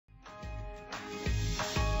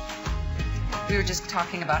We were just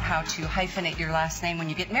talking about how to hyphenate your last name when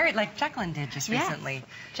you get married, like Jacqueline did just recently.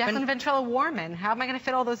 Jacqueline Ventrella Warman. How am I going to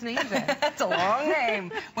fit all those names in? That's a long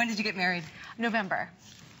name. When did you get married? November.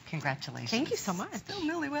 Congratulations. Thank you so much. Still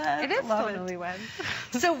newlywed. It is still newlywed.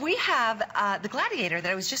 So we have the Gladiator that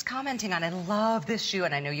I was just commenting on. I love this shoe,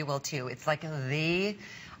 and I know you will too. It's like the,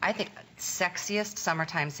 I think, sexiest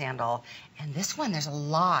summertime sandal. And this one, there's a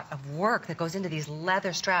lot of work that goes into these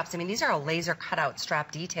leather straps. I mean, these are all laser cutout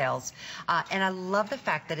strap details. And I love the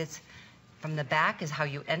fact that it's from the back is how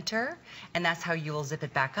you enter, and that's how you will zip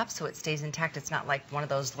it back up so it stays intact. It's not like one of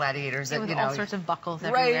those Gladiators that, with you know, all sorts of buckles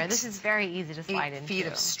everywhere. Right. This is very easy to slide into. 8 feet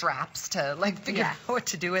of straps to like figure out what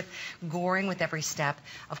to do with. Goring with every step.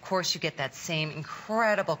 Of course, you get that same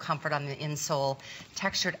incredible comfort on the insole,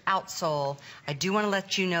 textured outsole. I do want to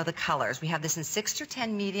let you know the colors. We have this in 6 through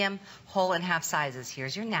 10 medium, whole, and half sizes.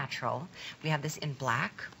 Here's your natural. We have this in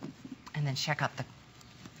black, and then check out the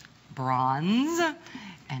bronze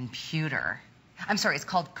and pewter. I'm sorry, it's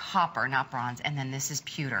called copper, not bronze, and then this is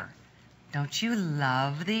pewter. Don't you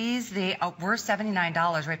love these? They were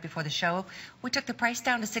 $79 right before the show. We took the price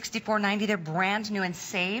down to $64.90. They're brand new and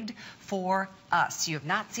saved for us. You have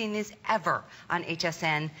not seen these ever on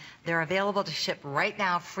HSN. They're available to ship right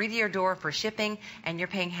now, free to your door for shipping, and you're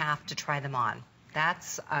paying half to try them on.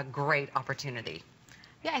 That's a great opportunity.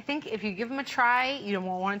 Yeah, I think if you give them a try, you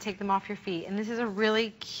won't want to take them off your feet. And this is a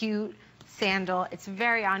really cute sandal. It's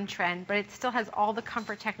very on trend, but it still has all the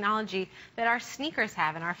comfort technology that our sneakers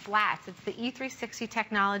have and our flats. It's the e360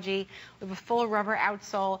 technology. We have a full rubber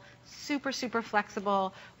outsole, super, super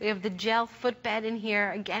flexible. We have the gel footbed in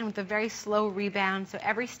here, again, with a very slow rebound. So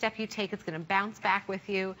every step you take, it's going to bounce back with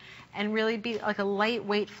you and really be like a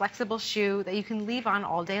lightweight, flexible shoe that you can leave on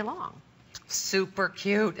all day long. Super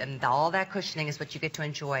cute, and all that cushioning is what you get to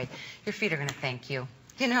enjoy. Your feet are going to thank you.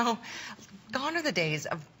 You know, gone are the days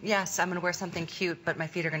of, yes, I'm going to wear something cute, but my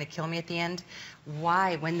feet are going to kill me at the end.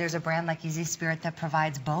 Why? When there's a brand like Easy Spirit that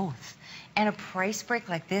provides both. And a price break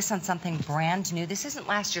like this on something brand new. This isn't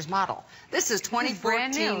last year's model. This is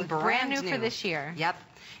 2014, brand new for this year. Yep.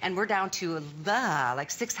 And we're down to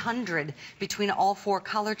like 600 between all 4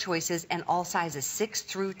 color choices and all sizes, 6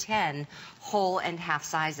 through 10, whole and half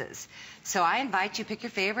sizes. So I invite you, pick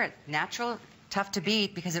your favorite. Natural, tough to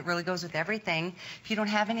beat because it really goes with everything. If you don't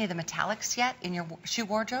have any of the metallics yet in your shoe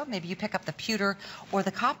wardrobe, maybe you pick up the pewter or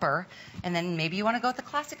the copper, and then maybe you want to go with the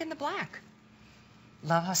classic in the black.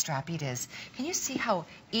 Love how strappy it is. Can you see how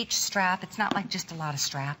each strap, it's not like just a lot of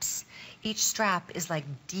straps. Each strap is like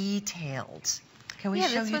detailed. Can we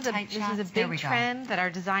show you tight shots? This is a big trend that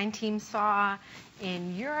our design team saw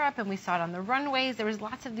in Europe, and we saw it on the runways. There was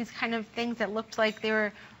lots of these kind of things that looked like they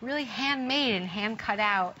were really handmade and hand cut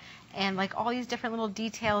out. And like all these different little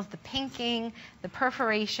details, the pinking, the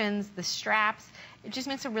perforations, the straps, it just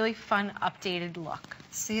makes a really fun, updated look.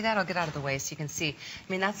 See that? I'll get out of the way so you can see.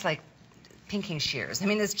 I mean, that's like pinking shears. I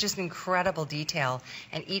mean, it's just incredible detail.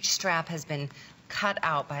 And each strap has been cut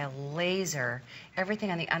out by a laser.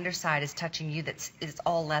 Everything on the underside is touching you. It's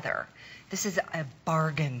all leather. This is a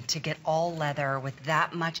bargain to get all leather with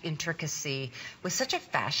that much intricacy, with such a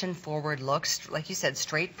fashion-forward look, like you said,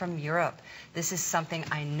 straight from Europe. This is something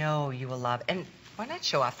I know you will love. And why not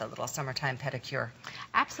show off that little summertime pedicure?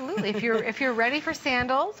 Absolutely. If you're ready for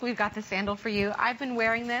sandals, we've got the sandal for you. I've been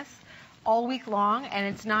wearing this all week long,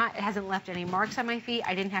 and it hasn't left any marks on my feet.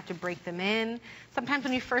 I didn't have to break them in. Sometimes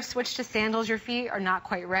when you first switch to sandals, your feet are not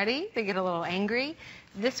quite ready. They get a little angry.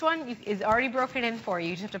 This one is already broken in for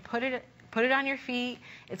you. You just have to put it on your feet.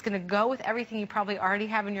 It's going to go with everything you probably already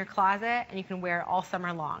have in your closet, and you can wear it all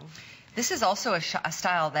summer long. This is also a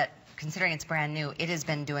style that, considering it's brand new, it has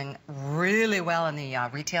been doing really well in the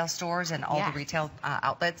retail stores and all the retail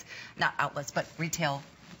outlets. Not outlets, but retail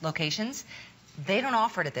locations. They don't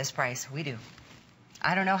offer it at this price. We do.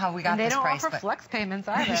 I don't know how we got this price. They don't offer flex payments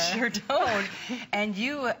either. They sure don't. And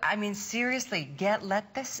you, I mean, seriously,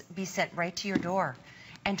 let this be sent right to your door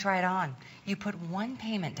and try it on. You put one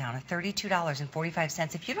payment down of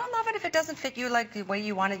 $32.45. If you don't love it, if it doesn't fit you like the way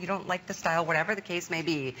you want it, you don't like the style, whatever the case may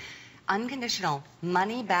be, unconditional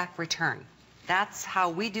money back return. That's how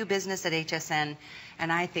we do business at HSN,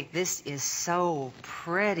 and I think this is so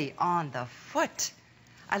pretty on the foot.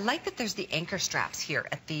 I like that there's the anchor straps here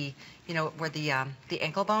at the, you know, where the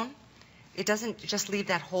ankle bone. It doesn't just leave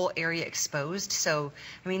that whole area exposed. So,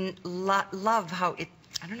 I mean, love how it,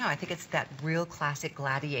 I don't know, I think it's that real classic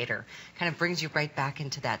Gladiator. Kind of brings you right back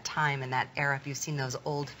into that time and that era. If you've seen those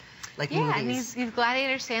old, like yeah, movies. And these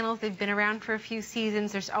Gladiator sandals, they've been around for a few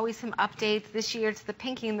seasons. There's always some updates. This year it's the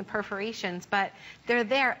pinking and the perforations, but they're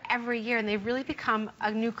there every year, and they've really become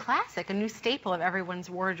a new classic, a new staple of everyone's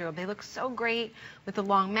wardrobe. They look so great with the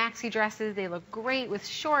long maxi dresses. They look great with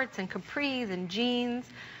shorts and capris and jeans.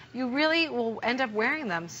 You really will end up wearing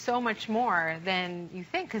them so much more than you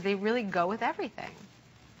think, because they really go with everything.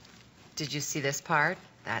 Did you see this part?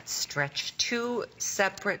 That stretch, 2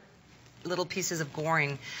 separate little pieces of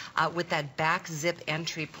goring with that back zip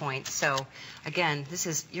entry point. So again,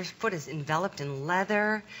 your foot is enveloped in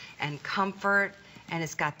leather and comfort, and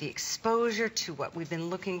it's got the exposure to what we've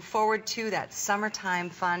been looking forward to, that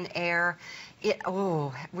summertime fun air.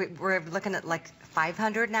 We're looking at like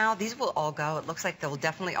 500 now. These will all go. It looks like they'll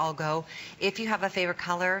definitely all go. If you have a favorite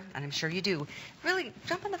color, and I'm sure you do, really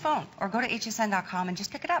jump on the phone or go to hsn.com and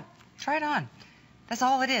just pick it up. Try it on. That's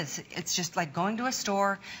all it is. It's just like going to a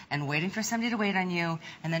store and waiting for somebody to wait on you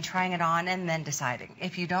and then trying it on and then deciding.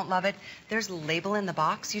 If you don't love it, there's a label in the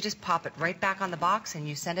box. You just pop it right back on the box and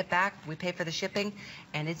you send it back. We pay for the shipping,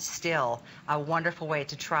 and it's still a wonderful way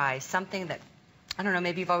to try something that, I don't know,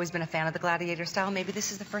 maybe you've always been a fan of the Gladiator style. Maybe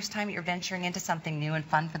this is the first time you're venturing into something new and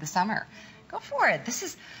fun for the summer. Go for it. This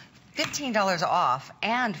is $15 off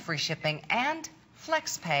and free shipping and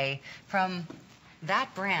flex pay from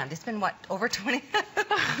that brand. It's been, what, over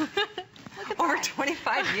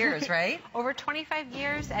 25 years, right? Over 25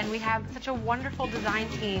 years, and we have such a wonderful design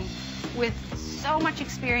team with so much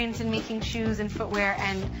experience in making shoes and footwear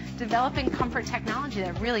and developing comfort technology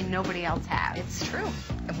that really nobody else has. It's true.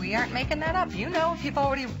 We aren't making that up. You know, if you've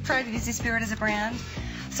already tried Easy Spirit as a brand.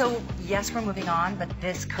 So, yes, we're moving on, but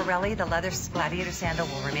this Karely, the Leather Gladiator Sandal,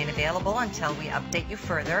 will remain available until we update you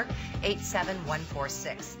further.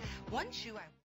 87146. One shoe